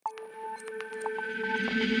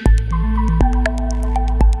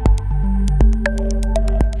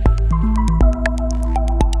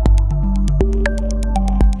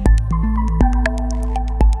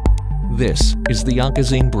is the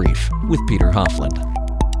Oncozine Brief with Peter Hofland.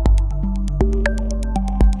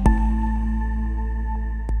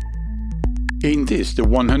 In this, the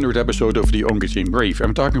 100th episode of the Oncozine Brief,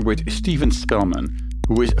 I'm talking with Steven Spellman,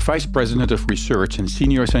 who is Vice President of Research and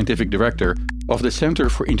Senior Scientific Director of the Center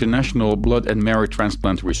for International Blood and Marrow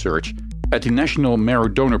Transplant Research at the National Marrow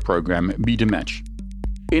Donor Program, Mismatched.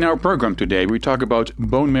 In our program today, we talk about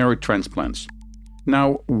bone marrow transplants.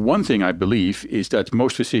 Now, one thing I believe is that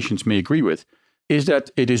most physicians may agree with is that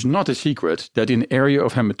it is not a secret that in the area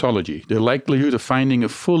of hematology, the likelihood of finding a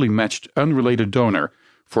fully matched unrelated donor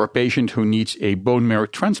for a patient who needs a bone marrow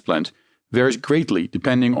transplant varies greatly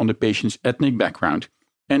depending on the patient's ethnic background,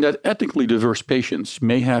 and that ethnically diverse patients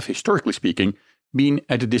may have, historically speaking, been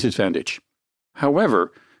at a disadvantage.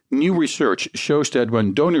 However, new research shows that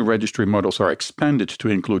when donor registry models are expanded to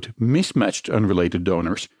include mismatched unrelated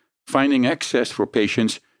donors, finding access for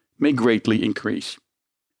patients may greatly increase.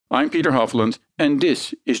 I'm Peter Hofland, and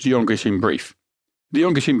this is the Oncozine Brief. The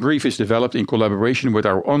Oncozine Brief is developed in collaboration with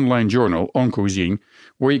our online journal, Oncozine,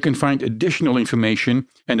 where you can find additional information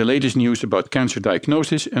and the latest news about cancer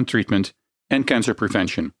diagnosis and treatment and cancer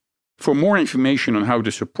prevention. For more information on how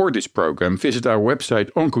to support this program, visit our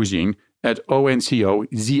website Oncozine at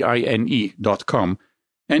oncozine.com.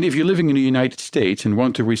 And if you're living in the United States and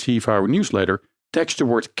want to receive our newsletter, text the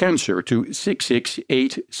word cancer to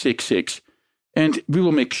 66866, and we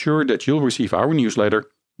will make sure that you'll receive our newsletter,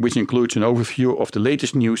 which includes an overview of the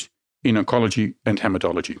latest news in oncology and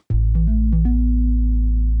hematology.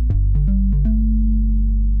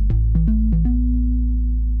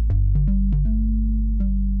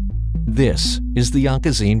 This is the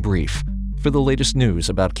Oncozine Brief. For the latest news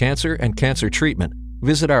about cancer and cancer treatment,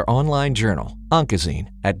 visit our online journal, Oncozine,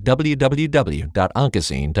 at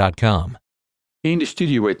www.oncozine.com. In the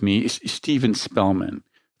studio with me is Steven Spellman,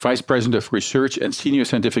 Vice President of Research and Senior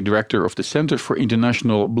Scientific Director of the Center for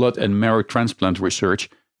International Blood and Marrow Transplant Research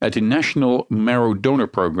at the National Marrow Donor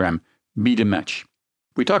Program, Mismatched.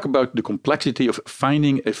 We talk about the complexity of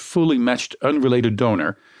finding a fully matched unrelated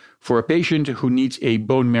donor for a patient who needs a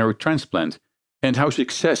bone marrow transplant, and how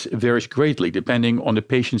success varies greatly depending on the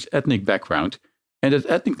patient's ethnic background, and that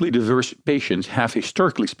ethnically diverse patients have,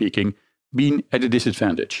 historically speaking, been at a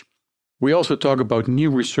disadvantage. We also talk about new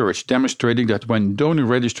research demonstrating that when donor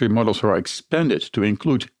registry models are expanded to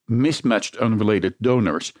include mismatched unrelated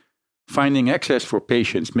donors, finding access for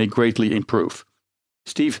patients may greatly improve.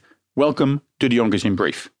 Steve, welcome to the Oncozine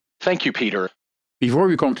Brief. Thank you, Peter. Before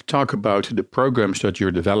we're going to talk about the programs that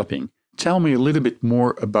you're developing, tell me a little bit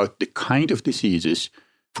more about the kind of diseases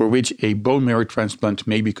for which a bone marrow transplant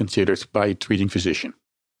may be considered by a treating physician.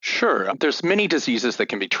 Sure. There's many diseases that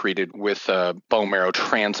can be treated with a bone marrow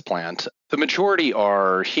transplant. The majority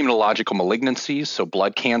are hematological malignancies, so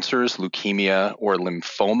blood cancers, leukemia, or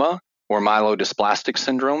lymphoma, or myelodysplastic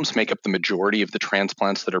syndromes make up the majority of the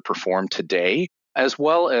transplants that are performed today, as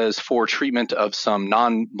well as for treatment of some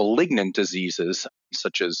non-malignant diseases,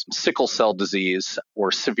 such as sickle cell disease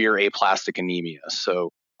or severe aplastic anemia. So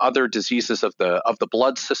other diseases of the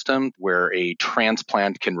blood system where a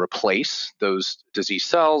transplant can replace those disease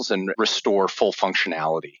cells and restore full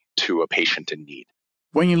functionality to a patient in need.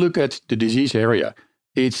 When you look at the disease area,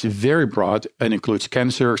 it's very broad and includes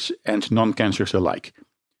cancers and non-cancers alike.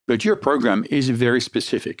 But your program is very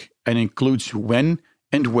specific and includes when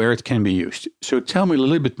and where it can be used. So tell me a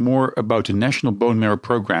little bit more about the National Bone Marrow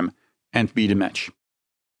Program and Be the Match.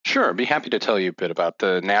 Sure, I'd be happy to tell you a bit about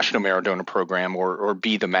the National Marrow Donor Program, or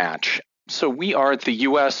Be the Match. So we are the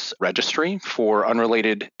U.S. registry for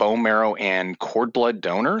unrelated bone marrow and cord blood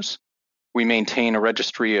donors. We maintain a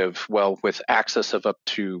registry with access of up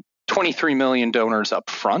to 23 million donors up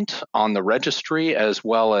front on the registry, as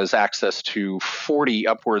well as access to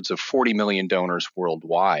upwards of 40 million donors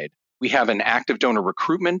worldwide. We have an active donor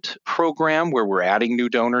recruitment program where we're adding new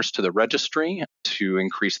donors to the registry to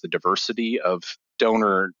increase the diversity of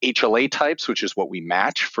donor HLA types, which is what we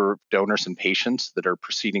match for donors and patients that are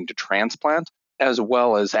proceeding to transplant, as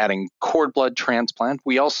well as adding cord blood transplant.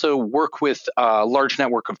 We also work with a large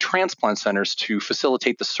network of transplant centers to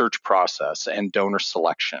facilitate the search process and donor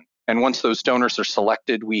selection. And once those donors are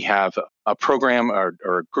selected, we have a program or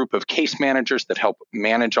a group of case managers that help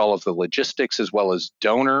manage all of the logistics, as well as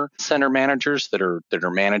donor center managers that are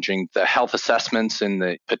managing the health assessments and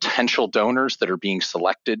the potential donors that are being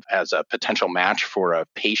selected as a potential match for a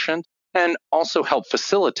patient, and also help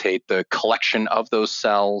facilitate the collection of those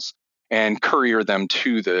cells and courier them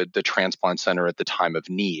to the transplant center at the time of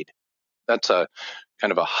need. That's a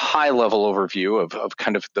kind of a high-level overview of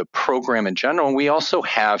kind of the program in general. We also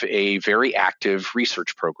have a very active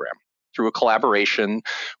research program. through a collaboration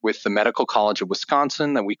with the Medical College of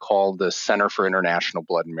Wisconsin that we call the Center for International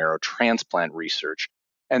Blood and Marrow Transplant Research.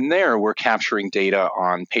 And there we're capturing data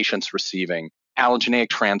on patients receiving allogeneic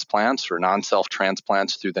transplants or non-self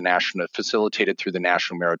transplants facilitated through the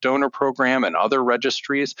National Marrow Donor Program and other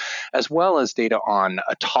registries, as well as data on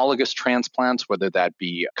autologous transplants, whether that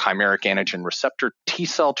be chimeric antigen receptor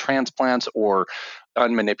T-cell transplants or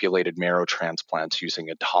unmanipulated marrow transplants using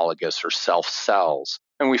autologous or self cells.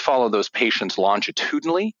 And we follow those patients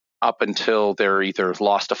longitudinally up until they're either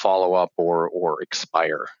lost to follow-up or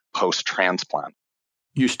expire post-transplant.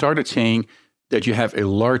 You started saying that you have a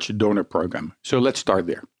large donor program. So let's start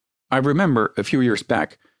there. I remember a few years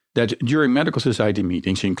back that during medical society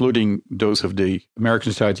meetings, including those of the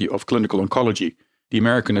American Society of Clinical Oncology, the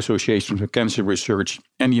American Association for Cancer Research,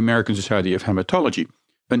 and the American Society of Hematology,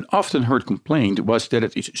 an often heard complaint was that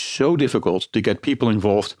it is so difficult to get people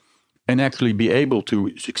involved and actually be able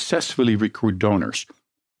to successfully recruit donors.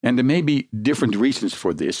 And there may be different reasons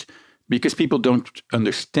for this, because people don't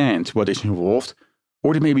understand what is involved,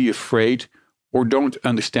 or they may be afraid or don't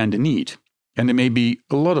understand the need. And there may be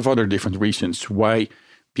a lot of other different reasons why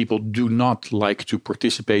people do not like to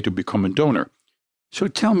participate or become a donor. So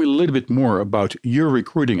tell me a little bit more about your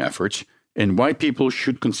recruiting efforts and why people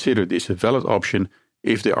should consider this a valid option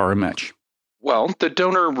if they are a match. Well, the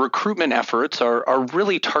donor recruitment efforts are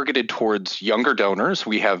really targeted towards younger donors.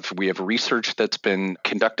 We have research that's been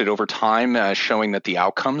conducted over time showing that the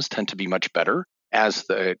outcomes tend to be much better. As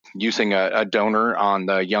using a donor on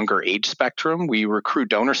the younger age spectrum, we recruit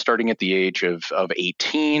donors starting at the age of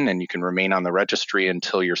 18, and you can remain on the registry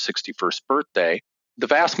until your 61st birthday. The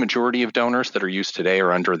vast majority of donors that are used today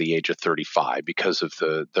are under the age of 35 because of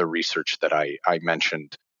the research that I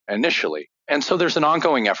mentioned initially. And so there's an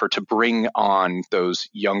ongoing effort to bring on those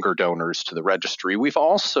younger donors to the registry. We've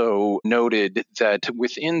also noted that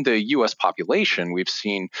within the U.S. population, we've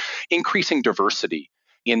seen increasing diversity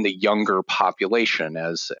in the younger population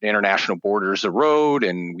as international borders erode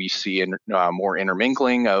and we see more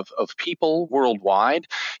intermingling of people worldwide.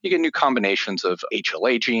 You get new combinations of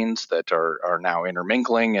HLA genes that are now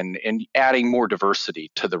intermingling, and adding more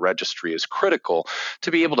diversity to the registry is critical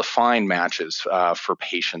to be able to find matches for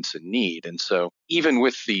patients in need. And so even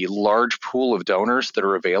with the large pool of donors that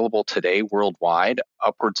are available today worldwide,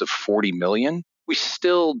 upwards of 40 million, we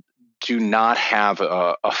still do not have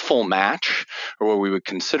a full match, or what we would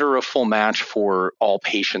consider a full match for all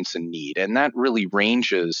patients in need. And that really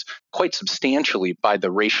ranges quite substantially by the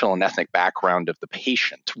racial and ethnic background of the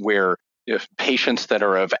patient, where if patients that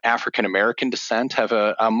are of African American descent have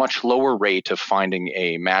a much lower rate of finding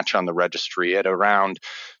a match on the registry at around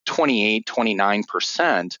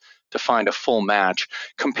 29% to find a full match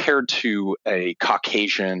compared to a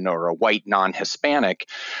Caucasian or a white non-Hispanic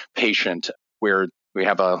patient where we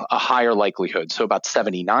have a higher likelihood, so about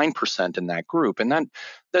 79% in that group. And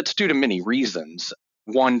that's due to many reasons.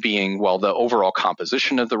 One being, well, the overall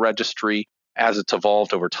composition of the registry, as it's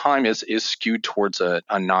evolved over time, is skewed towards a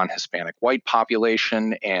non-Hispanic white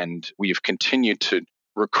population. And we've continued to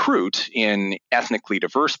recruit in ethnically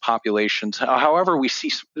diverse populations. However, we see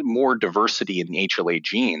more diversity in HLA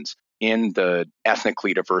genes in the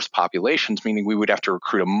ethnically diverse populations, meaning we would have to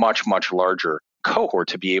recruit a much, much larger cohort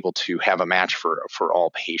to be able to have a match for all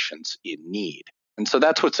patients in need. And so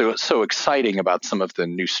that's what's so exciting about some of the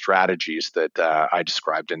new strategies that I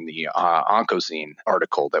described in the Oncozine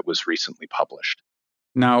article that was recently published.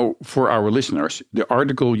 Now, for our listeners, the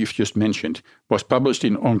article you've just mentioned was published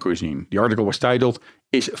in Oncozine. The article was titled,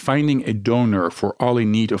 "Is Finding a Donor for All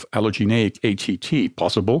in Need of Allogeneic HCT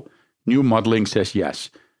Possible? New Modeling Says Yes."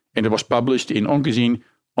 And it was published in Oncozine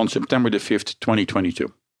on September the 5th,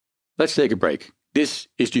 2022. Let's take a break. This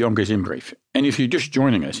is the Oncozine Brief. And if you're just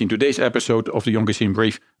joining us in today's episode of the Oncozine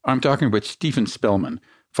Brief, I'm talking with Stephen Spellman,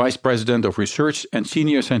 Vice President of Research and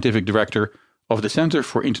Senior Scientific Director of the Center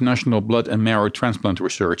for International Blood and Marrow Transplant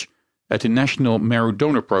Research at the National Marrow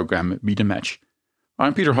Donor Program, Be the Match.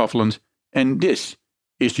 I'm Peter Hofland, and this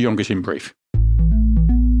is the Oncozine Brief.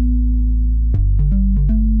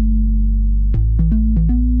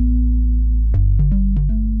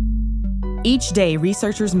 Each day,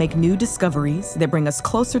 researchers make new discoveries that bring us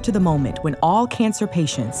closer to the moment when all cancer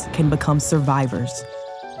patients can become survivors.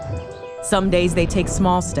 Some days they take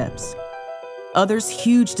small steps. Others,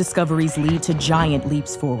 huge discoveries lead to giant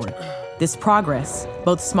leaps forward. This progress,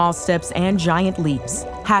 both small steps and giant leaps,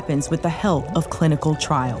 happens with the help of clinical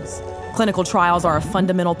trials. Clinical trials are a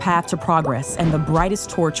fundamental path to progress and the brightest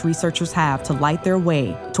torch researchers have to light their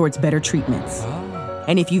way towards better treatments.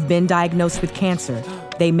 And if you've been diagnosed with cancer,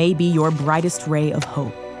 they may be your brightest ray of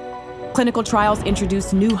hope. Clinical trials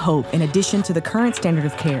introduce new hope in addition to the current standard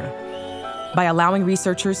of care. by allowing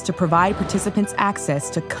researchers to provide participants access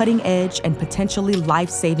to cutting-edge and potentially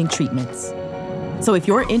life-saving treatments. So if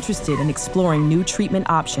you're interested in exploring new treatment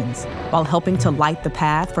options while helping to light the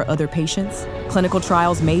path for other patients, clinical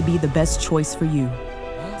trials may be the best choice for you.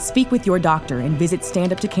 Speak with your doctor and visit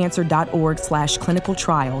standuptocancer.org/clinical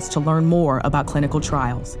trials to learn more about clinical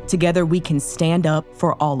trials. Together, we can stand up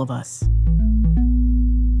for all of us.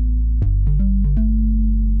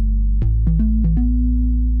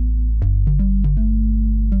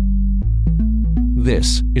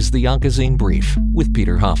 This is the Oncozine Brief with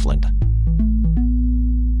Peter Hofland.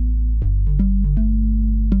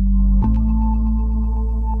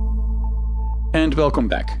 And welcome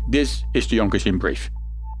back. This is the Oncozine Brief.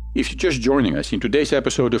 If you're just joining us, in today's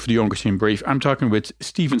episode of the Oncozine Brief, I'm talking with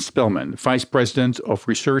Steven Spellman, Vice President of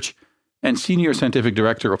Research and Senior Scientific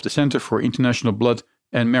Director of the Center for International Blood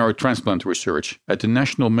and Marrow Transplant Research at the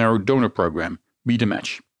National Marrow Donor Program, Be the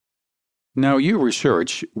Match. Now, your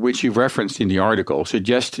research, which you referenced in the article,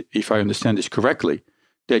 suggests, if I understand this correctly,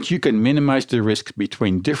 that you can minimize the risk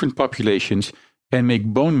between different populations and make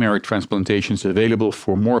bone marrow transplantations available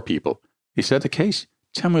for more people. Is that the case?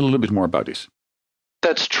 Tell me a little bit more about this.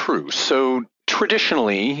 That's true. So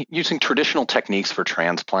traditionally, using traditional techniques for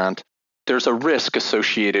transplant, there's a risk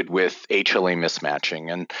associated with HLA mismatching.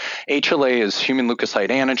 And HLA is human leukocyte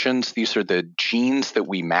antigens. These are the genes that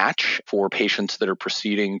we match for patients that are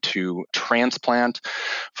proceeding to transplant,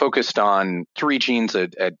 focused on three genes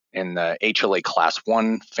in the HLA class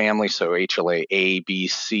 1 family, so HLA A, B,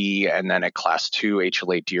 C, and then at class 2,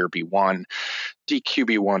 HLA DRB1.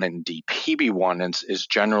 DQB1 and DPB1 is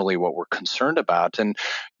generally what we're concerned about. And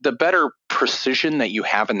the better precision that you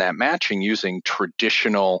have in that matching using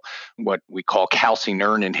traditional, what we call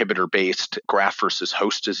calcineurin inhibitor-based graft versus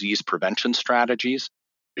host disease prevention strategies,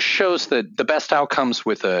 shows that the best outcomes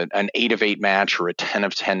with an 8 of 8 match or a 10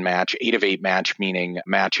 of 10 match, 8 of 8 match meaning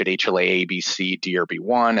match at HLA ABC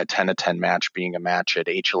DRB1, a 10 of 10 match being a match at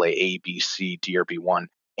HLA ABC DRB1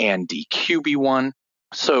 and DQB1.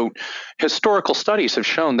 So historical studies have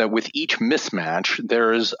shown that with each mismatch,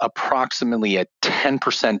 there is approximately a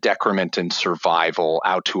 10% decrement in survival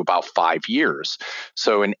out to about 5 years.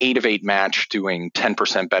 So an 8 of 8 match doing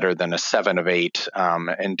 10% better than a 7 of 8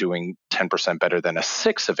 and doing 10% better than a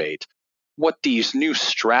 6 of 8. What these new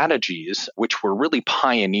strategies, which were really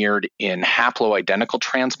pioneered in haploidentical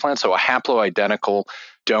transplants, so a haploidentical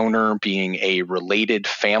donor being a related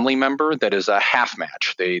family member that is a half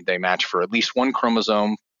match. They match for at least one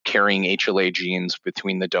chromosome carrying HLA genes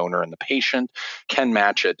between the donor and the patient, can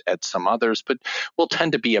match it at some others, but will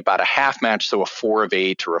tend to be about a half match, so a 4 of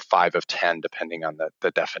 8 or a 5 of 10, depending on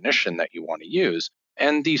the definition that you want to use.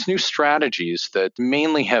 And these new strategies that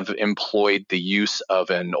mainly have employed the use of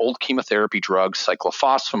an old chemotherapy drug,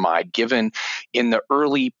 cyclophosphamide, given in the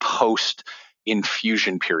early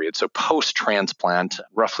post-infusion period, so post-transplant,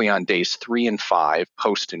 roughly on days 3 and 5,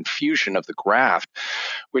 post-infusion of the graft,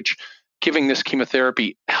 which giving this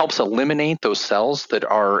chemotherapy helps eliminate those cells that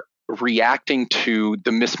are reacting to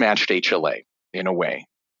the mismatched HLA in a way.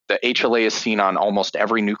 The HLA is seen on almost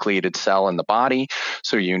every nucleated cell in the body.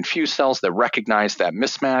 So you infuse cells that recognize that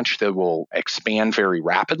mismatch that will expand very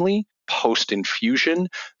rapidly. Post-infusion,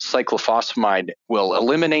 cyclophosphamide will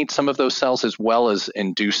eliminate some of those cells as well as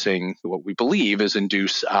inducing what we believe is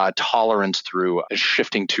induce tolerance through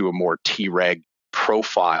shifting to a more Treg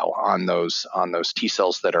profile on those T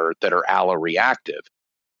cells that are alloreactive.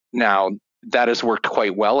 Now, that has worked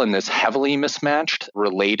quite well in this heavily mismatched,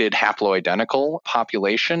 related haploidentical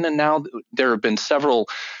population. And now there have been several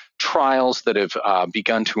trials that have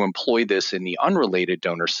begun to employ this in the unrelated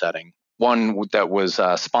donor setting. One that was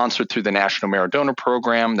sponsored through the National Marrow Donor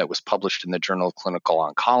Program that was published in the Journal of Clinical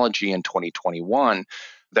Oncology in 2021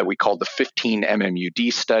 that we called the 15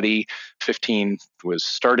 MMUD study. 15 was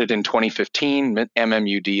started in 2015.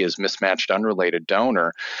 MMUD is mismatched unrelated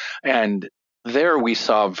donor. And there we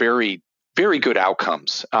saw very good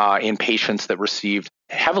outcomes in patients that received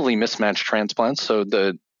heavily mismatched transplants. So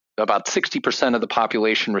about 60% of the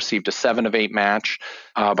population received a 7 of 8 match.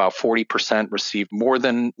 About 40% received more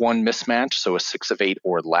than one mismatch, so a 6 of 8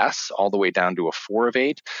 or less, all the way down to a 4 of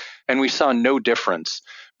 8. And we saw no difference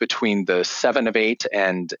between the 7 of 8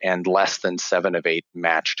 and less than 7 of 8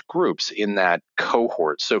 matched groups in that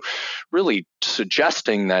cohort. So really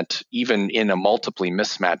suggesting that even in a multiply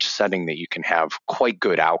mismatched setting that you can have quite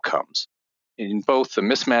good outcomes. In both the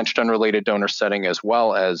mismatched unrelated donor setting as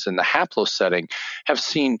well as in the haplo setting, have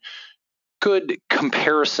seen good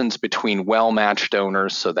comparisons between well-matched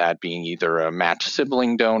donors, so that being either a matched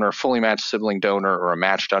sibling donor, fully matched sibling donor, or a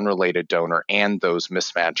matched unrelated donor, and those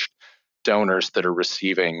mismatched donors that are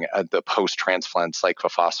receiving the post-transplant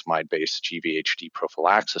cyclophosphamide-based GVHD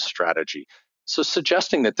prophylaxis strategy. So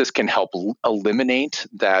suggesting that this can help eliminate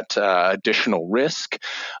that additional risk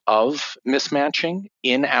of mismatching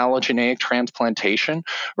in allogeneic transplantation,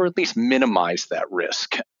 or at least minimize that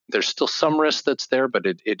risk. There's still some risk that's there, but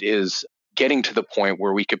it is getting to the point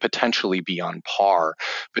where we could potentially be on par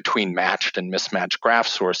between matched and mismatched graft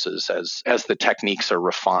sources as the techniques are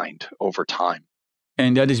refined over time.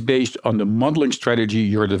 And that is based on the modeling strategy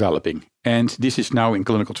you're developing. And this is now in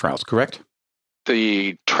clinical trials, correct?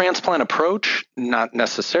 The transplant approach, not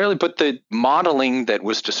necessarily, but the modeling that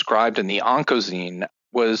was described in the Oncozine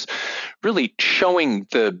was really showing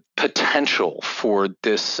the potential for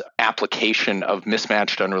this application of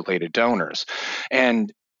mismatched unrelated donors.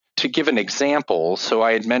 And to give an example, so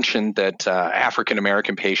I had mentioned that African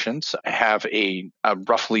American patients have a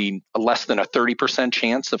roughly less than a 30%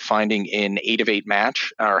 chance of finding an 8 of 8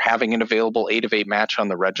 match or having an available 8 of 8 match on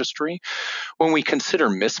the registry. When we consider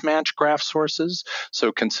mismatched graft sources,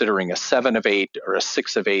 so considering a 7 of 8 or a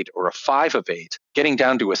 6 of 8 or a 5 of 8, getting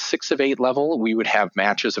down to a 6 of 8 level, we would have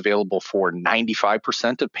matches available for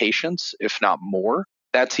 95% of patients, if not more.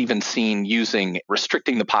 That's even seen using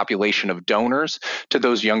restricting the population of donors to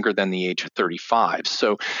those younger than the age of 35.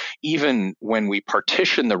 So even when we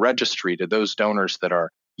partition the registry to those donors that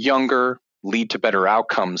are younger, lead to better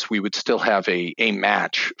outcomes, we would still have a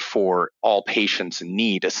match for all patients in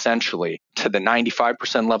need, essentially, to the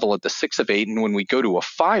 95% level at the 6 of 8. And when we go to a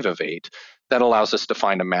 5 of 8, that allows us to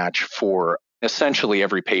find a match for essentially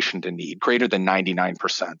every patient in need, greater than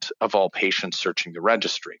 99% of all patients searching the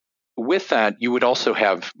registry. With that, you would also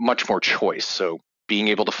have much more choice. So being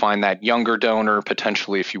able to find that younger donor,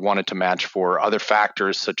 potentially if you wanted to match for other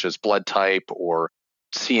factors such as blood type or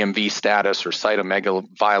CMV status or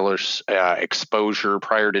cytomegalovirus exposure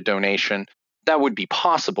prior to donation, that would be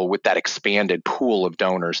possible with that expanded pool of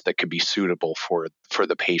donors that could be suitable for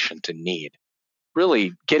the patient in need.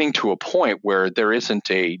 Really getting to a point where there isn't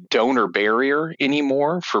a donor barrier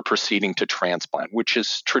anymore for proceeding to transplant, which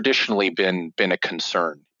has traditionally been a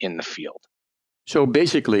concern in the field. So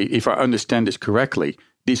basically, if I understand this correctly,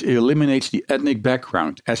 this eliminates the ethnic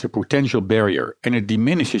background as a potential barrier, and it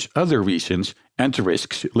diminishes other reasons and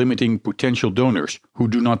risks limiting potential donors who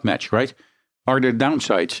do not match, right? Are there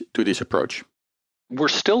downsides to this approach? We're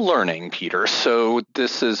still learning, Peter. So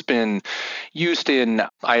this has been used in,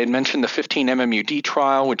 I had mentioned the 15 MMUD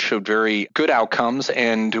trial, which showed very good outcomes,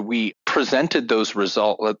 and we presented those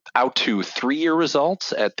results out to 3-year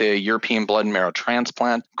results at the European Blood and Marrow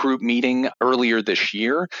Transplant Group meeting earlier this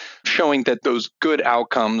year, showing that those good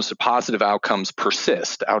outcomes, positive outcomes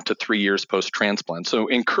persist out to 3 years post-transplant. So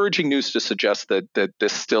encouraging news to suggest that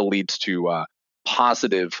this still leads to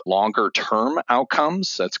positive longer-term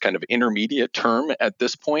outcomes. That's kind of intermediate term at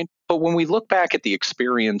this point. But when we look back at the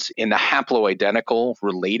experience in the haploidentical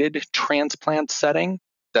related transplant setting,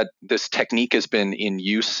 that this technique has been in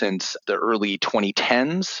use since the early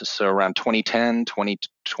 2010s. So around 2010,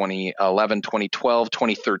 2011, 2012,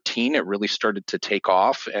 2013, it really started to take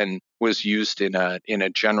off and was used in a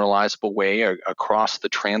generalizable way across the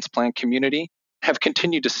transplant community, have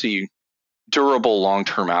continued to see durable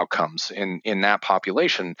long-term outcomes in that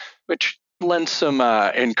population, which lends some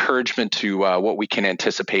encouragement to what we can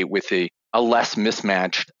anticipate with a less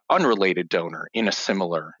mismatched unrelated donor in a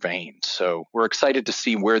similar vein. So we're excited to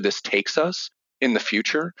see where this takes us in the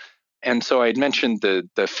future. And so I had mentioned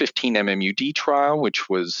the 15 MMUD trial, which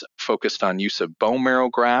was focused on use of bone marrow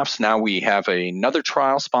grafts. Now we have another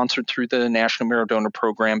trial sponsored through the National Marrow Donor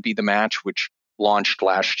Program, Be the Match, which launched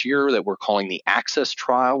last year, that we're calling the Access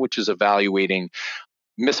trial, which is evaluating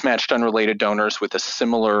mismatched unrelated donors with a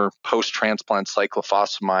similar post-transplant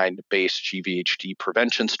cyclophosphamide-based GVHD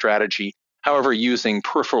prevention strategy. However, using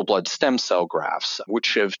peripheral blood stem cell grafts,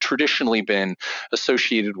 which have traditionally been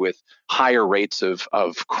associated with higher rates of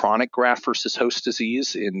chronic graft versus host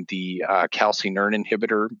disease in the calcineurin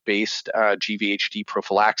inhibitor-based GVHD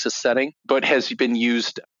prophylaxis setting, but has been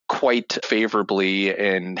used quite favorably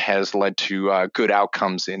and has led to good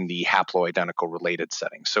outcomes in the haploidentical related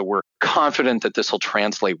setting. So we're confident that this will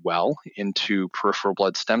translate well into peripheral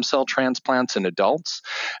blood stem cell transplants in adults.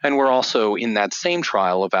 And we're also in that same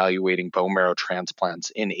trial evaluating bone marrow transplants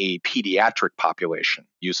in a pediatric population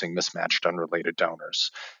using mismatched unrelated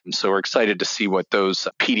donors. And so we're excited to see what those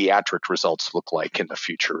pediatric results look like in the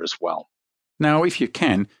future as well. Now, if you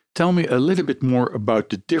can, tell me a little bit more about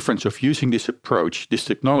the difference of using this approach, this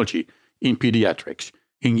technology, in pediatrics,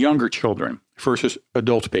 in younger children versus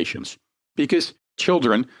adult patients. Because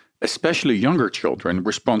children, especially younger children,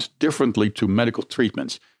 respond differently to medical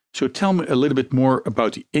treatments. So tell me a little bit more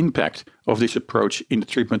about the impact of this approach in the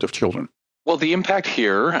treatment of children. Well, the impact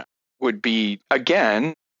here would be,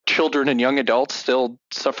 again, children and young adults still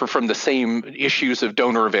suffer from the same issues of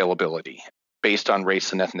donor availability based on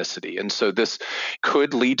race and ethnicity. And so this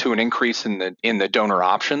could lead to an increase in the donor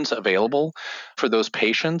options available for those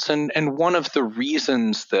patients. And one of the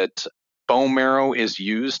reasons that bone marrow is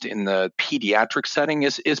used in the pediatric setting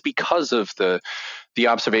is because of the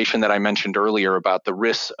observation that I mentioned earlier about the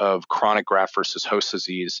risks of chronic graft versus host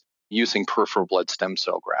disease using peripheral blood stem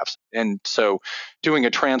cell grafts. And so doing a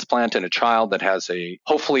transplant in a child that has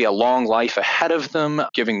hopefully a long life ahead of them,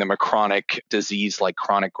 giving them a chronic disease like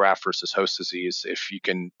chronic graft versus host disease, if you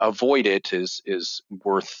can avoid it, is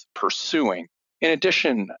worth pursuing. In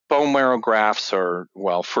addition, bone marrow grafts are,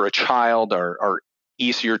 well, for a child are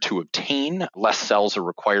easier to obtain. Less cells are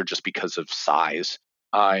required just because of size.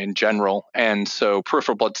 In general. And so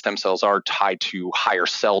peripheral blood stem cells are tied to higher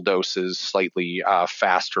cell doses, slightly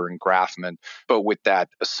faster engraftment, but with that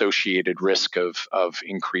associated risk of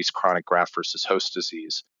increased chronic graft versus host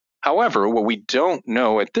disease. However, what we don't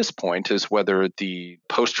know at this point is whether the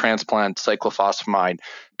post-transplant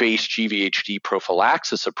cyclophosphamide-based GVHD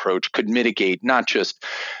prophylaxis approach could mitigate not just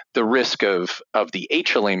the risk of the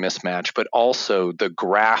HLA mismatch, but also the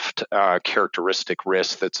graft characteristic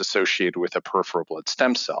risk that's associated with a peripheral blood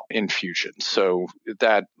stem cell infusion. So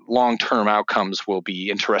that long-term outcomes will be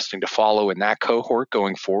interesting to follow in that cohort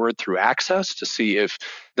going forward through access to see if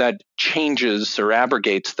that changes or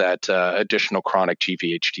abrogates that additional chronic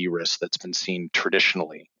GVHD risk that's been seen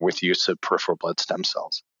traditionally with use of peripheral blood stem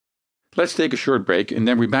cells. Let's take a short break and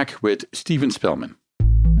then we're back with Steven Spellman.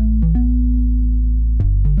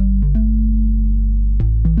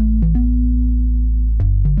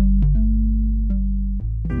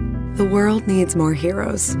 The world needs more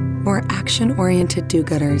heroes, more action-oriented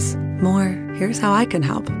do-gooders, more here's how I can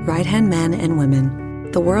help right-hand men and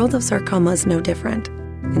women. The world of sarcoma is no different.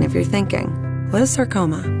 And if you're thinking, what is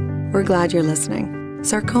sarcoma? We're glad you're listening.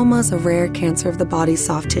 Sarcoma is a rare cancer of the body's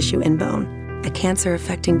soft tissue and bone, a cancer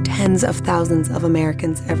affecting tens of thousands of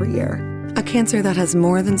Americans every year. A cancer that has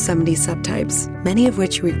more than 70 subtypes, many of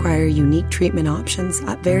which require unique treatment options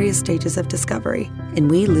at various stages of discovery, and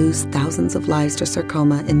we lose thousands of lives to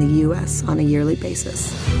sarcoma in the U.S. on a yearly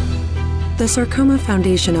basis. The Sarcoma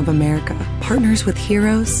Foundation of America partners with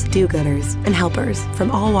heroes, do-gooders, and helpers from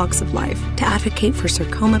all walks of life to advocate for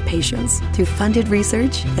sarcoma patients through funded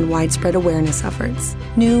research and widespread awareness efforts.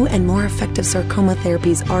 New and more effective sarcoma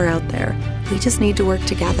therapies are out there. We just need to work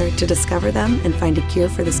together to discover them and find a cure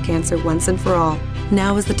for this cancer once and for all.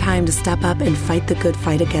 Now is the time to step up and fight the good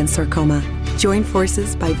fight against sarcoma. Join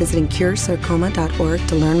forces by visiting curesarcoma.org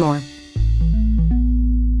to learn more.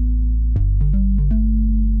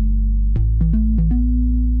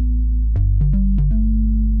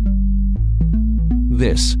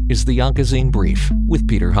 This is the Oncozine Brief with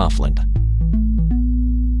Peter Hofland.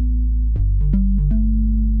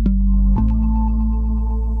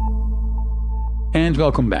 And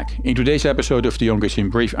welcome back. In today's episode of the Oncozine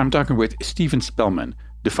Brief, I'm talking with Steven Spellman,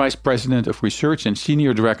 the Vice President of Research and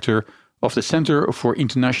Senior Director of the Center for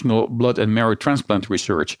International Blood and Marrow Transplant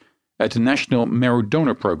Research at the National Marrow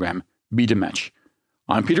Donor Program, Be The Match.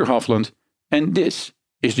 I'm Peter Hofland, and this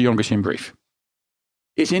is the Oncozine Brief.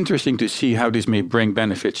 It's interesting to see how this may bring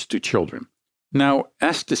benefits to children. Now,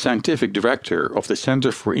 as the Scientific Director of the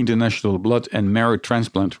Center for International Blood and Marrow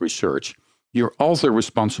Transplant Research, you're also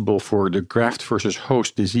responsible for the Graft versus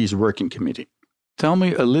Host Disease Working Committee. Tell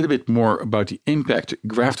me a little bit more about the impact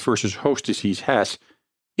graft versus host disease has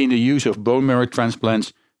in the use of bone marrow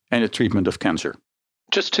transplants and the treatment of cancer.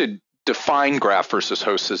 Just to define graft versus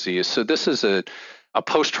host disease, so this is a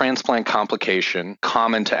post-transplant complication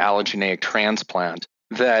common to allogeneic transplant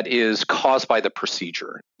that is caused by the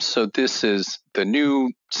procedure. So this is the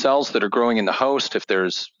new cells that are growing in the host. If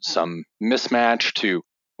there's some mismatch to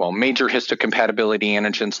major histocompatibility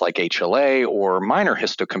antigens like HLA or minor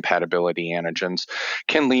histocompatibility antigens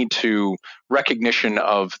can lead to recognition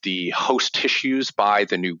of the host tissues by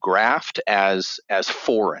the new graft as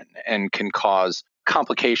foreign and can cause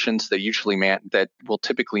complications that will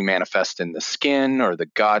typically manifest in the skin or the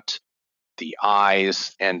gut, the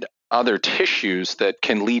eyes, and other tissues that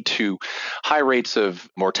can lead to high rates of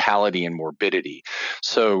mortality and morbidity.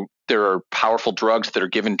 So there are powerful drugs that are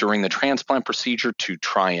given during the transplant procedure to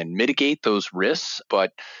try and mitigate those risks,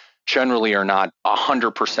 but generally are not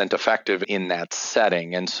 100% effective in that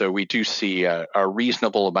setting. And so we do see a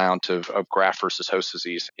reasonable amount of graft versus host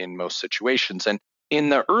disease in most situations. And in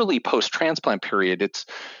the early post-transplant period, it's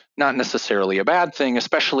not necessarily a bad thing,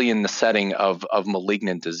 especially in the setting of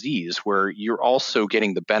malignant disease, where you're also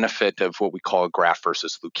getting the benefit of what we call a graft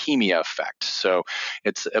versus leukemia effect. So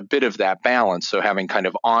it's a bit of that balance. So having kind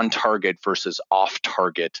of on-target versus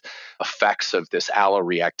off-target effects of this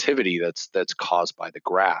alloreactivity that's caused by the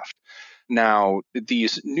graft. Now,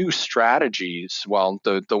 these new strategies, well,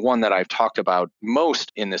 the one that I've talked about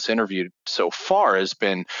most in this interview so far has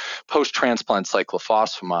been post-transplant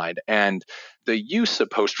cyclophosphamide. And the use of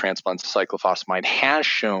post-transplant cyclophosphamide has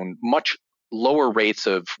shown much lower rates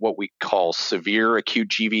of what we call severe acute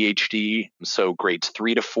GVHD, so grades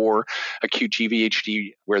 3 to 4 acute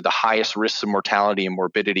GVHD, where the highest risks of mortality and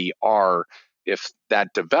morbidity are, if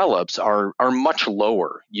that develops, are much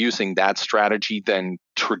lower using that strategy than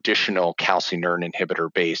traditional calcineurin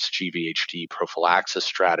inhibitor-based GVHD prophylaxis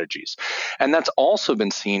strategies. And that's also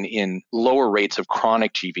been seen in lower rates of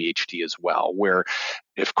chronic GVHD as well, where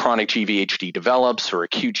if chronic GVHD develops or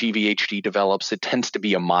acute GVHD develops, it tends to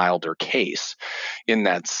be a milder case in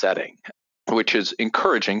that setting, which is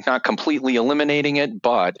encouraging, not completely eliminating it,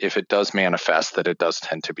 but if it does manifest, that it does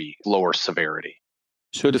tend to be lower severity.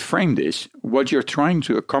 So to frame this, what you're trying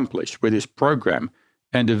to accomplish with this program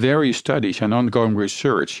and the various studies and ongoing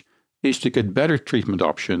research is to get better treatment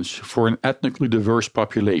options for an ethnically diverse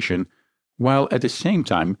population, while at the same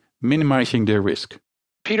time minimizing their risk.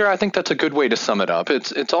 Peter, I think that's a good way to sum it up.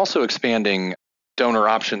 It's also expanding donor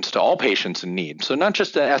options to all patients in need. So not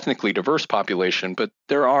just the ethnically diverse population, but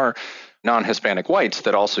there are non-Hispanic whites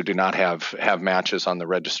that also do not have matches on the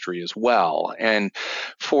registry as well. And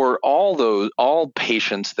for all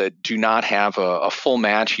patients that do not have a full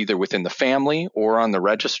match either within the family or on the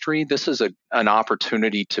registry, this is an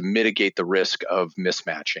opportunity to mitigate the risk of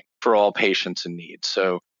mismatching for all patients in need.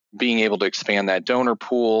 So being able to expand that donor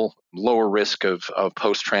pool, lower risk of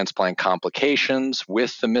post-transplant complications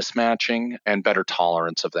with the mismatching, and better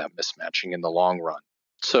tolerance of that mismatching in the long run.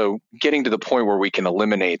 So getting to the point where we can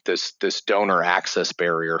eliminate this donor access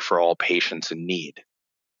barrier for all patients in need.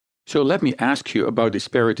 So let me ask you about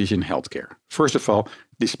disparities in healthcare. First of all,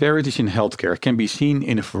 disparities in healthcare can be seen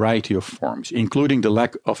in a variety of forms, including the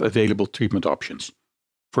lack of available treatment options.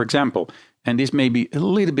 For example, and this may be a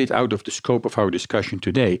little bit out of the scope of our discussion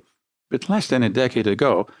today, but less than a decade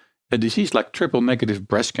ago, a disease like triple-negative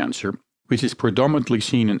breast cancer, which is predominantly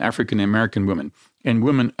seen in African American women and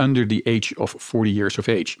women under the age of 40 years of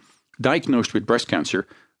age, diagnosed with breast cancer,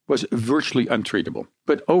 was virtually untreatable.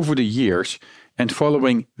 But over the years, and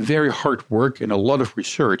following very hard work and a lot of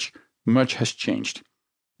research, much has changed.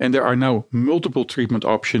 And there are now multiple treatment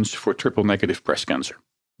options for triple-negative breast cancer.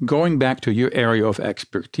 Going back to your area of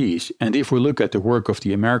expertise, and if we look at the work of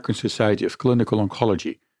the American Society of Clinical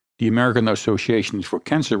Oncology, the American Association for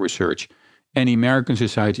Cancer Research, and the American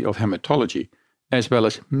Society of Hematology, as well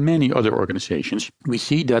as many other organizations, we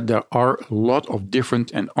see that there are a lot of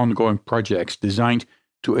different and ongoing projects designed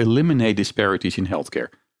to eliminate disparities in healthcare,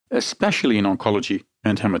 especially in oncology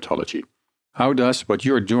and hematology. How does what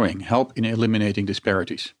you're doing help in eliminating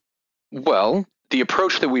disparities? Well, the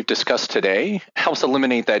approach that we've discussed today helps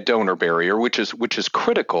eliminate that donor barrier, which is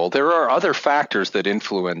critical. There are other factors that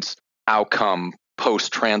influence outcome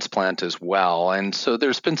post-transplant as well. And so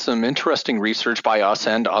there's been some interesting research by us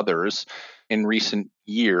and others in recent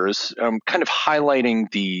years, kind of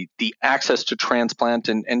highlighting the access to transplant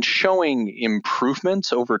and showing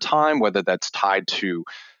improvements over time, whether that's tied to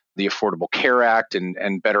the Affordable Care Act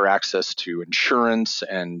and better access to insurance,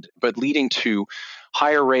 but leading to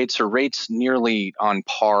higher rates or rates nearly on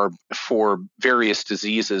par for various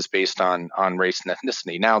diseases based on race and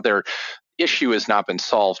ethnicity. Now, their issue has not been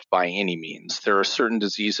solved by any means. There are certain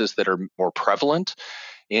diseases that are more prevalent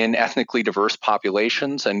in ethnically diverse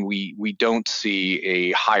populations, and we don't see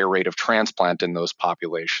a higher rate of transplant in those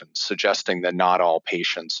populations, suggesting that not all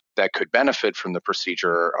patients that could benefit from the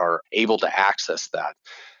procedure are able to access that.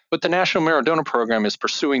 But the National Marrow Donor Program is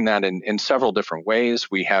pursuing that in several different ways.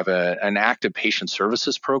 We have an active patient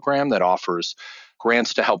services program that offers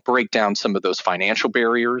grants to help break down some of those financial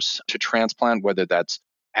barriers to transplant, whether that's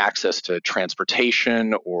access to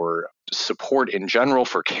transportation or support in general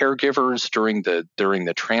for caregivers during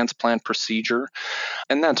the transplant procedure.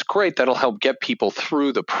 And that's great. That'll help get people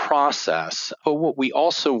through the process. But what we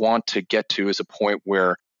also want to get to is a point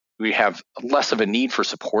where we have less of a need for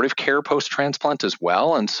supportive care post-transplant as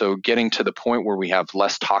well. And so getting to the point where we have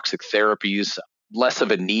less toxic therapies, less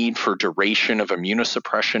of a need for duration of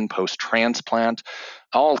immunosuppression post-transplant,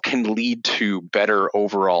 all can lead to better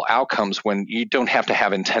overall outcomes when you don't have to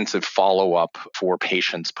have intensive follow-up for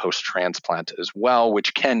patients post-transplant as well,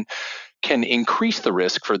 which can can increase the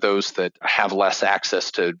risk for those that have less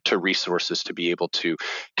access to resources to be able to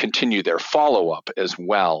continue their follow-up as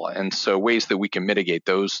well. And so ways that we can mitigate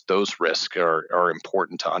those risks are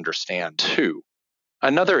important to understand too.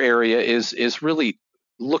 Another area is really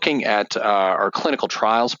looking at our clinical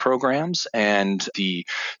trials programs and the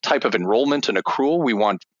type of enrollment and accrual. We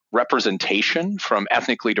want representation from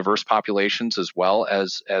ethnically diverse populations as well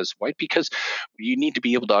as white, because you need to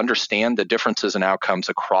be able to understand the differences in outcomes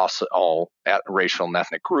across all racial and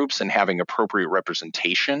ethnic groups, and having appropriate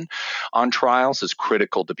representation on trials is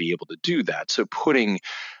critical to be able to do that. So putting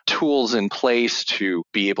tools in place to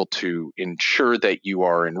be able to ensure that you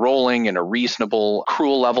are enrolling in a reasonable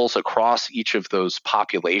accrual levels across each of those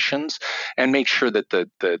populations, and make sure that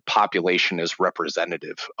the population is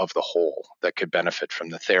representative of the whole that could benefit from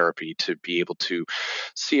the therapy, to be able to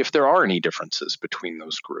see if there are any differences between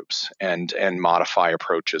those groups and modify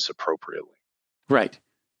approaches appropriately. Right.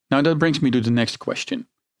 Now that brings me to the next question.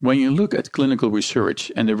 When you look at clinical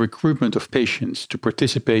research and the recruitment of patients to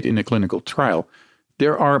participate in a clinical trial,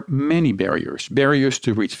 there are many barriers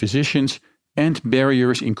to reach physicians and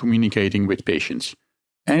barriers in communicating with patients.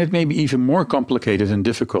 And it may be even more complicated and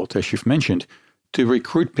difficult, as you've mentioned, to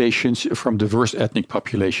recruit patients from diverse ethnic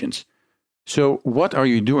populations. So what are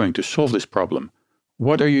you doing to solve this problem?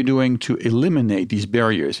 What are you doing to eliminate these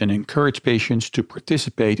barriers and encourage patients to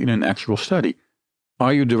participate in an actual study?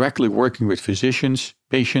 Are you directly working with physicians,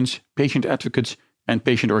 patients, patient advocates, and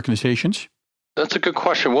patient organizations? That's a good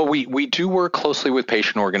question. Well, we do work closely with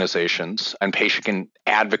patient organizations and patient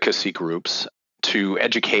advocacy groups to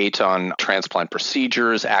educate on transplant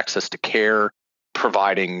procedures, access to care,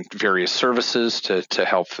 providing various services to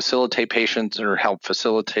help facilitate patients or help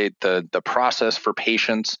facilitate the process for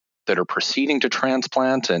patients that are proceeding to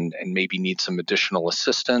transplant and maybe need some additional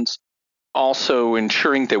assistance. Also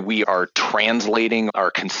ensuring that we are translating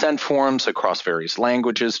our consent forms across various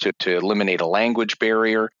languages to eliminate a language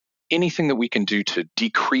barrier. Anything that we can do to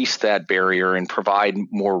decrease that barrier and provide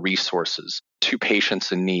more resources to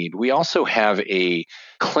patients in need. We also have a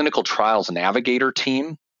clinical trials navigator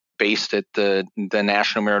team based at the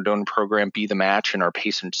National Marrow Donor Program, Be the Match, in our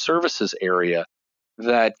patient services area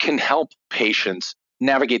that can help patients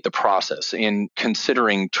navigate the process in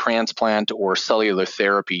considering transplant or cellular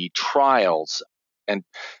therapy trials, and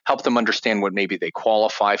help them understand what maybe they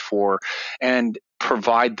qualify for, and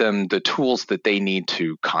provide them the tools that they need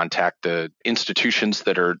to contact the institutions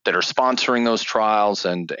that are sponsoring those trials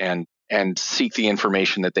and seek the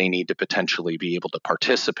information that they need to potentially be able to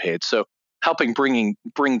participate. So helping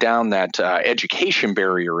bring down that education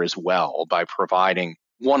barrier as well by providing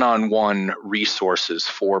one-on-one resources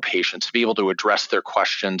for patients to be able to address their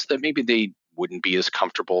questions that maybe they wouldn't be as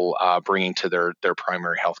comfortable bringing to their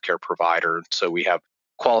primary healthcare provider. So we have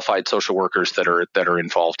qualified social workers that are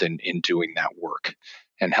involved in doing that work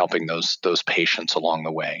and helping those patients along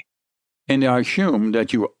the way. And I assume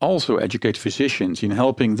that you also educate physicians in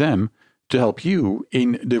helping them to help you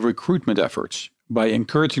in the recruitment efforts by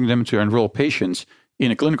encouraging them to enroll patients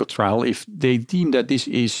in a clinical trial if they deem that this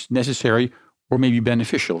is necessary or maybe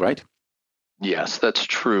beneficial, right? Yes, that's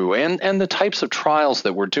true. And the types of trials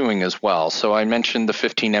that we're doing as well. So I mentioned the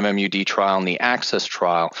 15 MMUD trial and the ACCESS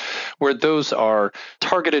trial, where those are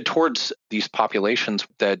targeted towards these populations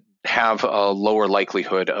that have a lower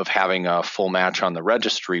likelihood of having a full match on the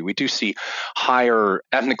registry. We do see higher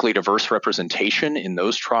ethnically diverse representation in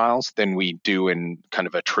those trials than we do in kind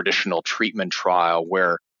of a traditional treatment trial,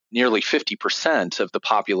 where nearly 50% of the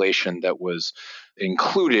population that was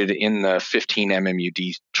included in the 15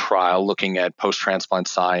 MMUD trial looking at post-transplant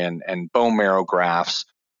SCI and bone marrow grafts.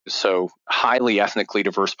 So highly ethnically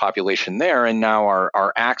diverse population there. And now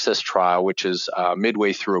our ACCESS trial, which is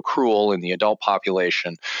midway through accrual in the adult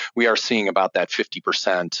population, we are seeing about that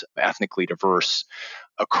 50% ethnically diverse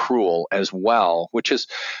accrual as well, which is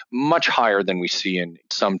much higher than we see in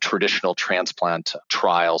some traditional transplant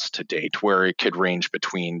trials to date, where it could range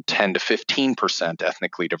between 10 to 15%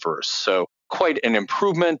 ethnically diverse. So quite an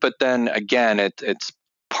improvement, but then again, it's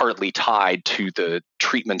partly tied to the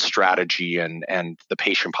treatment strategy and the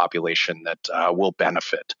patient population that will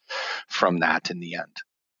benefit from that in the end.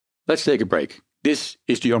 Let's take a break. This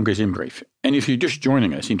is the Oncogene Brief. And if you're just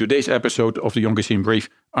joining us in today's episode of the Oncogene Brief,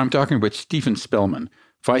 I'm talking with Steven Spellman,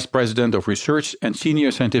 Vice President of Research and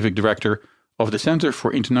Senior Scientific Director of the Center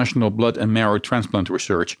for International Blood and Marrow Transplant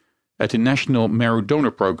Research at the National Marrow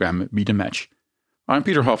Donor Program, Be the Match. I'm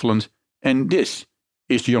Peter Hofland, and this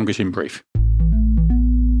is the Oncogene Brief.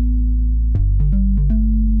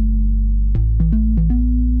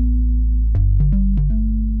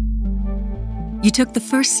 You took the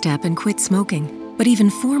first step and quit smoking, but even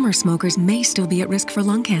former smokers may still be at risk for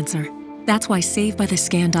lung cancer. That's why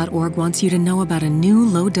SaveByTheScan.org wants you to know about a new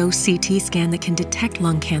low-dose CT scan that can detect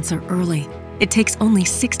lung cancer early. It takes only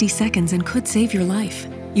 60 seconds and could save your life.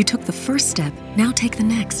 You took the first step, now take the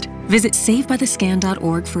next. Visit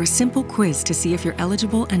SaveByTheScan.org for a simple quiz to see if you're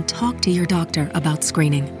eligible and talk to your doctor about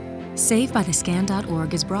screening.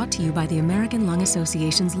 SaveByTheScan.org is brought to you by the American Lung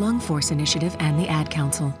Association's Lung Force Initiative and the Ad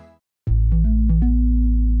Council.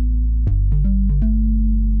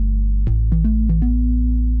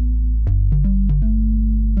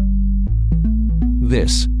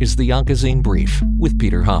 This is the Oncazine Brief with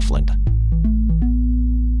Peter Hofland.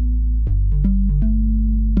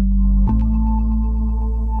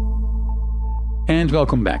 And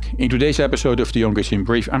welcome back. In today's episode of the Oncazine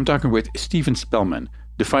Brief, I'm talking with Steven Spellman,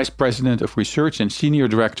 the Vice President of Research and Senior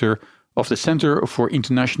Director of the Center for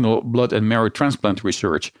International Blood and Marrow Transplant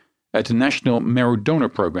Research at the National Marrow Donor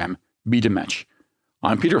Program, Be the Match.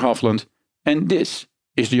 I'm Peter Hofland, and this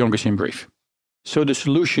is the Oncazine Brief. So the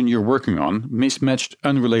solution you're working on, mismatched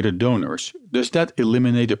unrelated donors, does that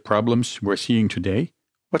eliminate the problems we're seeing today?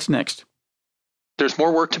 What's next? There's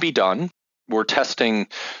more work to be done. We're testing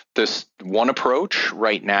this one approach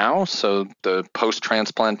right now, so the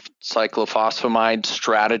post-transplant cyclophosphamide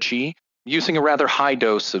strategy, using a rather high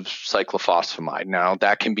dose of cyclophosphamide. Now,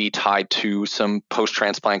 that can be tied to some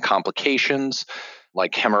post-transplant complications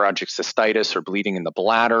like hemorrhagic cystitis or bleeding in the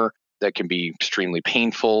bladder that can be extremely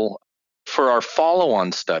painful. For our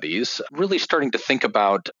follow-on studies, really starting to think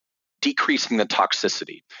about decreasing the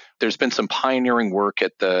toxicity. There's been some pioneering work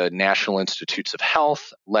at the National Institutes of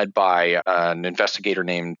Health, led by an investigator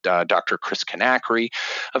named Dr. Chris Kanakri,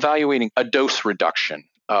 evaluating a dose reduction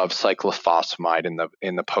of cyclophosphamide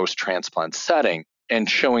in the post-transplant setting and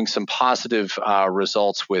showing some positive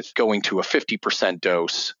results with going to a 50%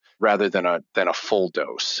 dose rather than a full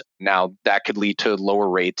dose. Now, that could lead to lower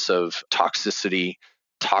rates of toxicity,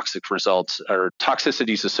 toxic results or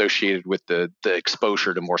toxicities associated with the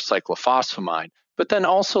exposure to more cyclophosphamide, but then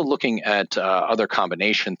also looking at other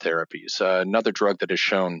combination therapies. Another drug that has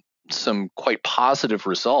shown some quite positive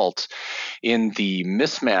results in the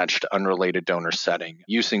mismatched unrelated donor setting,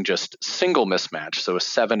 using just single mismatch, so a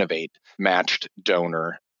 7 of 8 matched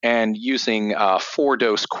donor, and using a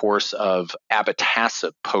 4-dose course of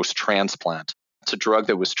abatacept post-transplant. It's a drug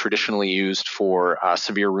that was traditionally used for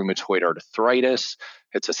severe rheumatoid arthritis.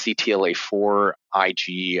 It's a CTLA-4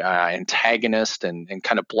 Ig antagonist and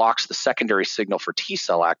kind of blocks the secondary signal for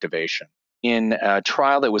T-cell activation. In a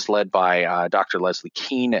trial that was led by Dr. Leslie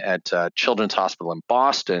Keene at Children's Hospital in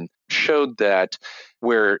Boston, showed that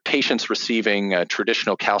where patients receiving a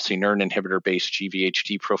traditional calcineurin inhibitor-based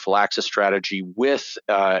GVHD prophylaxis strategy with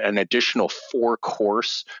an additional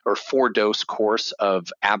 4-dose course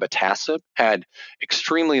of abatacept had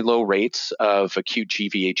extremely low rates of acute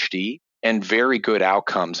GVHD and very good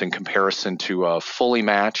outcomes in comparison to a fully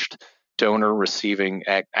matched donor receiving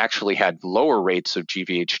actually had lower rates of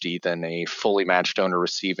GVHD than a fully matched donor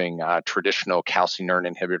receiving traditional calcineurin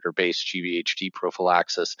inhibitor-based GVHD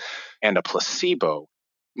prophylaxis and a placebo.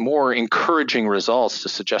 More encouraging results to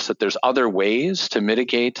suggest that there's other ways to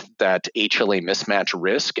mitigate that HLA mismatch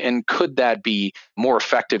risk, and could that be more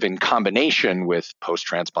effective in combination with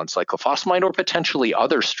post-transplant cyclophosphamide or potentially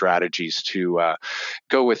other strategies to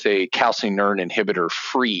go with a calcineurin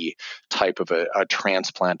inhibitor-free type of a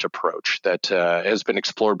transplant approach that has been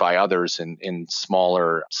explored by others in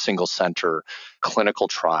smaller single-center clinical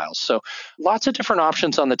trials. So lots of different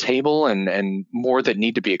options on the table and more that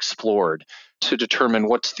need to be explored to determine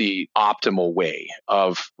what's the optimal way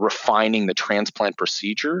of refining the transplant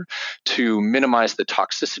procedure to minimize the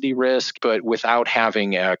toxicity risk, but without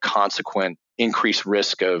having a consequent increased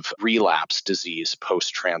risk of relapse disease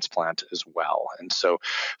post-transplant as well. And so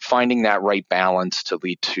finding that right balance to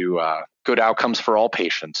lead to good outcomes for all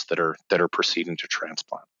patients that are proceeding to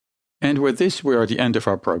transplant. And with this, we are at the end of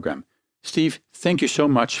our program. Steve, thank you so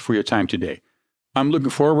much for your time today. I'm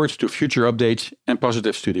looking forward to future updates and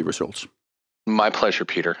positive study results. My pleasure,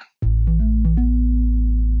 Peter.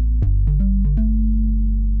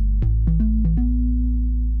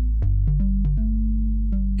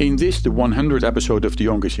 In this, the 100th episode of the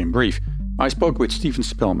Oncazine Brief, I spoke with Steven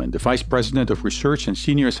Spellman, the Vice President of Research and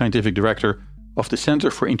Senior Scientific Director of the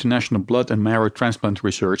Center for International Blood and Marrow Transplant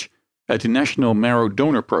Research at the National Marrow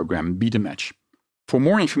Donor Program, Be the Match. For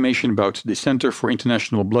more information about the Center for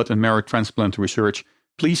International Blood and Marrow Transplant Research,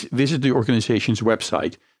 please visit the organization's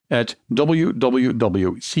website at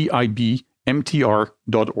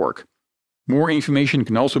www.cibmtr.org. More information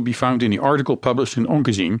can also be found in the article published in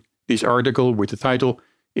Oncazine. This article, with the title,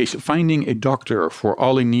 Is Finding a Doctor for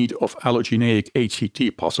All in Need of Allogeneic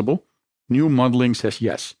HCT Possible? New Modeling Says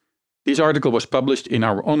Yes. This article was published in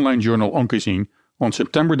our online journal Oncozine on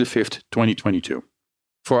September the 5th, 2022.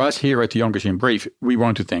 For us here at the Oncozine Brief, we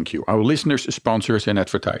want to thank you, our listeners, sponsors and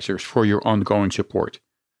advertisers, for your ongoing support.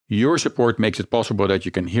 Your support makes it possible that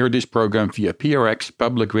you can hear this program via PRX,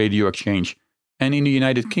 Public Radio Exchange, and in the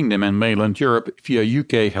United Kingdom and mainland Europe via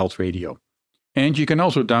UK Health Radio. And you can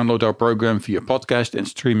also download our program via podcast and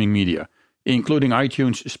streaming media, including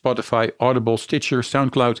iTunes, Spotify, Audible, Stitcher,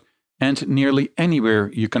 SoundCloud, and nearly anywhere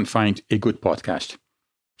you can find a good podcast.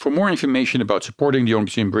 For more information about supporting the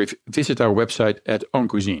Oncozine Brief, visit our website at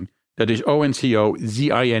Oncozine, that is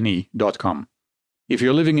ONCOZINE.com. If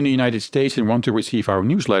you're living in the United States and want to receive our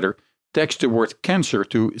newsletter, text the word cancer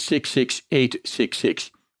to 66866.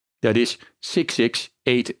 That is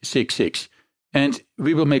 66866. And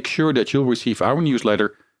we will make sure that you'll receive our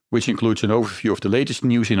newsletter, which includes an overview of the latest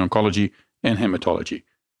news in oncology and hematology.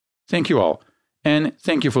 Thank you all, and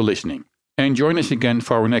thank you for listening. And join us again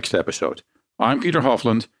for our next episode. I'm Peter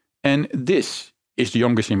Hofland, and this is the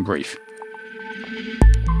Oncozine Brief.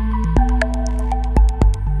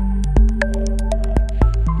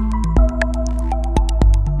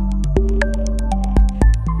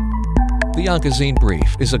 The Oncozine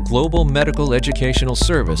Brief is a global medical educational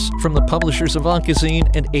service from the publishers of Oncozine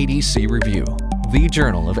and ADC Review, the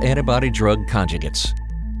journal of antibody-drug conjugates.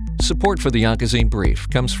 Support for the Oncozine Brief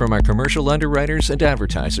comes from our commercial underwriters and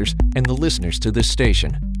advertisers and the listeners to this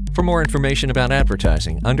station. For more information about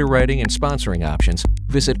advertising, underwriting, and sponsoring options,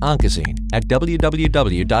 visit Oncozine at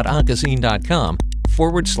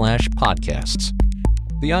www.oncozine.com/podcasts.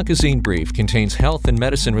 The Oncozine Brief contains health and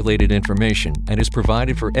medicine-related information and is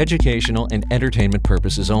provided for educational and entertainment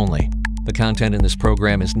purposes only. The content in this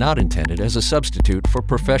program is not intended as a substitute for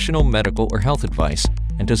professional medical or health advice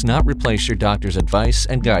and does not replace your doctor's advice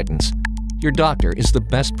and guidance. Your doctor is the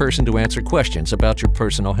best person to answer questions about your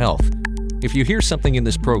personal health. If you hear something in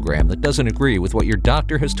this program that doesn't agree with what your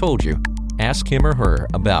doctor has told you, ask him or her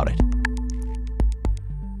about it.